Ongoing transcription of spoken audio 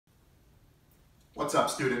What's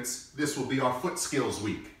up, students? This will be our foot skills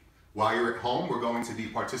week. While you're at home, we're going to be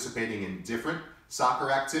participating in different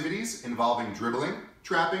soccer activities involving dribbling,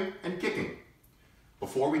 trapping, and kicking.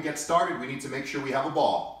 Before we get started, we need to make sure we have a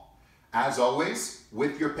ball. As always,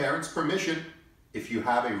 with your parents' permission, if you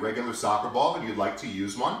have a regular soccer ball and you'd like to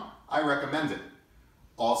use one, I recommend it.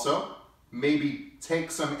 Also, maybe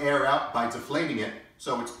take some air out by deflating it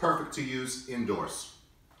so it's perfect to use indoors.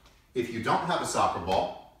 If you don't have a soccer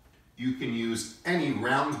ball, you can use any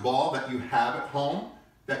round ball that you have at home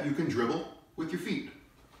that you can dribble with your feet.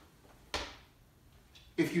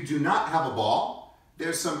 If you do not have a ball,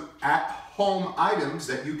 there's some at-home items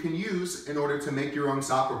that you can use in order to make your own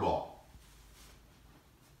soccer ball.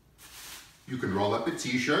 You can roll up a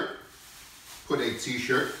t-shirt, put a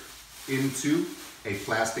t-shirt into a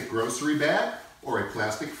plastic grocery bag or a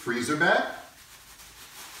plastic freezer bag,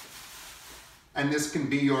 and this can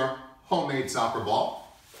be your homemade soccer ball.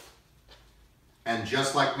 And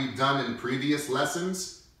just like we've done in previous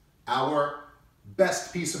lessons, our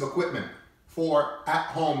best piece of equipment for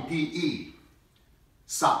at-home PE,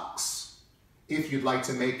 socks. If you'd like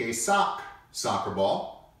to make a soccer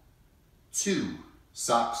ball, 2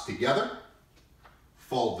 socks together,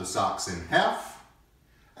 fold the socks in half,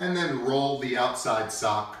 and then roll the outside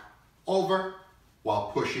sock over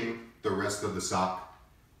while pushing the rest of the sock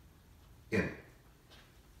in.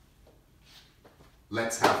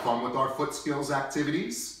 Let's have fun with our foot skills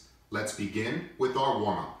activities. Let's begin with our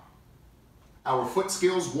warm-up. Our foot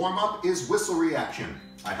skills warm-up is whistle reaction.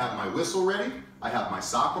 I have my whistle ready. I have my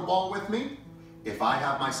soccer ball with me. If I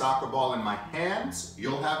have my soccer ball in my hands,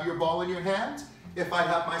 you'll have your ball in your hand. If I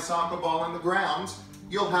have my soccer ball on the ground,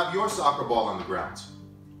 you'll have your soccer ball on the ground.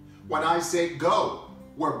 When I say go,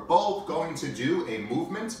 we're both going to do a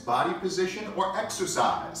movement, body position, or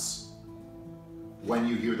exercise. When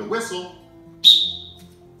you hear the whistle,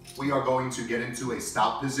 we are going to get into a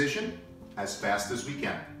stop position as fast as we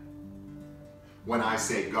can. When I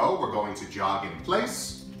say go, we're going to jog in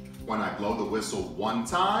place. When I blow the whistle 1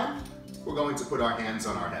 time, we're going to put our hands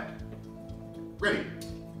on our head. Ready?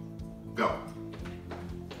 Go.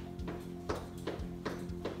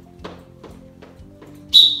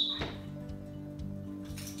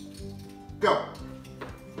 Go.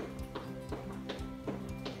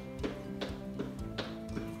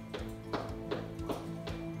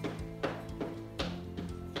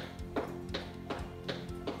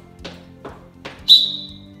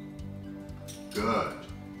 Good.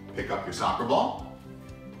 Pick up your soccer ball.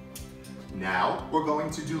 Now we're going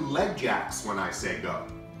to do leg jacks when I say go.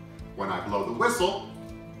 When I blow the whistle,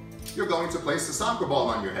 you're going to place the soccer ball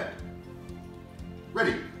on your head.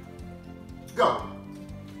 Ready? Go.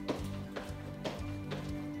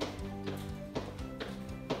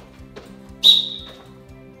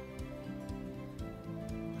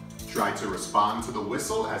 Try to respond to the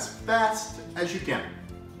whistle as fast as you can.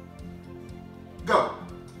 Go.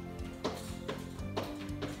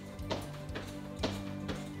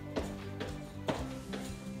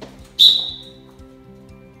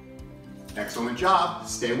 Excellent job.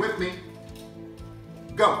 Stay with me.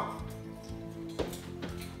 Go.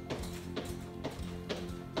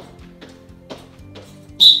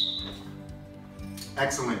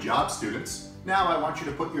 Excellent job, students. Now I want you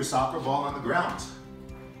to put your soccer ball on the ground.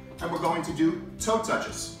 And we're going to do toe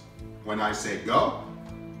touches. When I say go,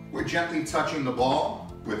 we're gently touching the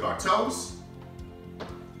ball with our toes.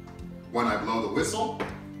 When I blow the whistle,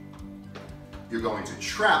 you're going to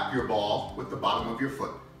trap your ball with the bottom of your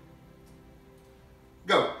foot.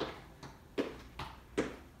 Go.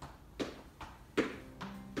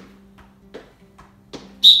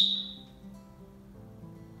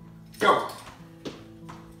 Go.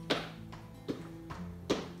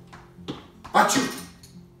 Achoo.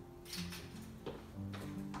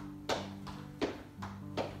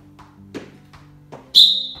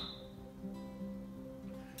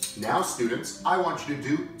 Now, students, I want you to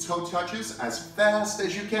do toe touches as fast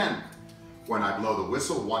as you can. When I blow the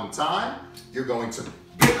whistle 1 time, you're going to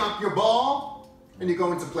pick up your ball and you're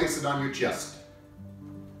going to place it on your chest.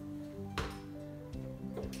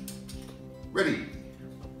 Ready?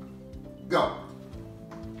 Go.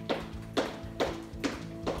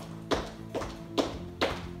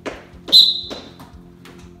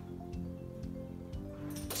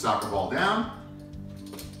 Soccer ball down.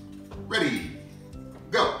 Ready?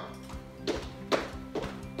 Go.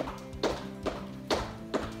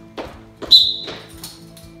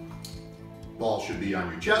 Ball should be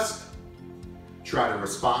on your chest. Try to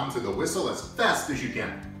respond to the whistle as fast as you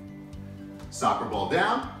can. Soccer ball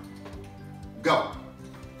down. Go.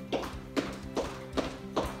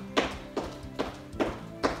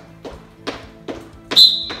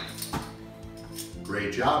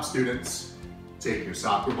 Great job, students. Take your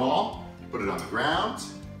soccer ball, put it on the ground.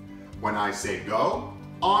 When I say go,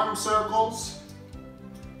 arm circles.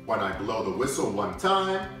 When I blow the whistle one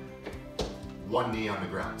time, one knee on the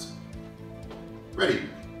ground. Ready,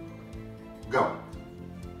 go.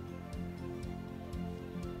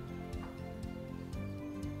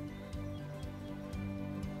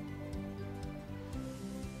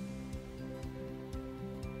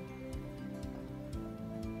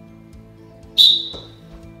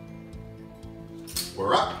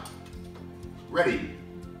 We're up. Ready,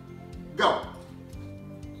 go.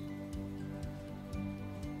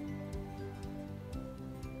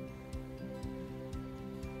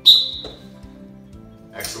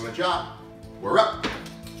 Excellent job. We're up.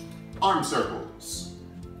 Arm circles.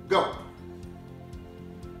 Go.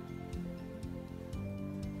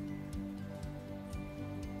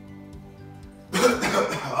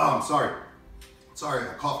 Oh, I'm sorry. Sorry,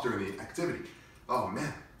 I coughed during the activity. Oh,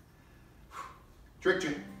 man. Tricked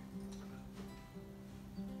you.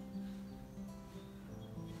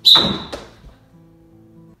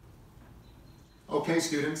 Okay,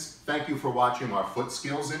 students, thank you for watching our foot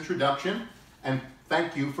skills introduction, and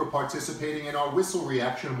thank you for participating in our whistle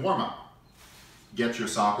reaction warm-up. Get your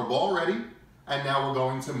soccer ball ready, and now we're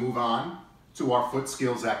going to move on to our foot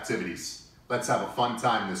skills activities. Let's have a fun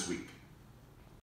time this week.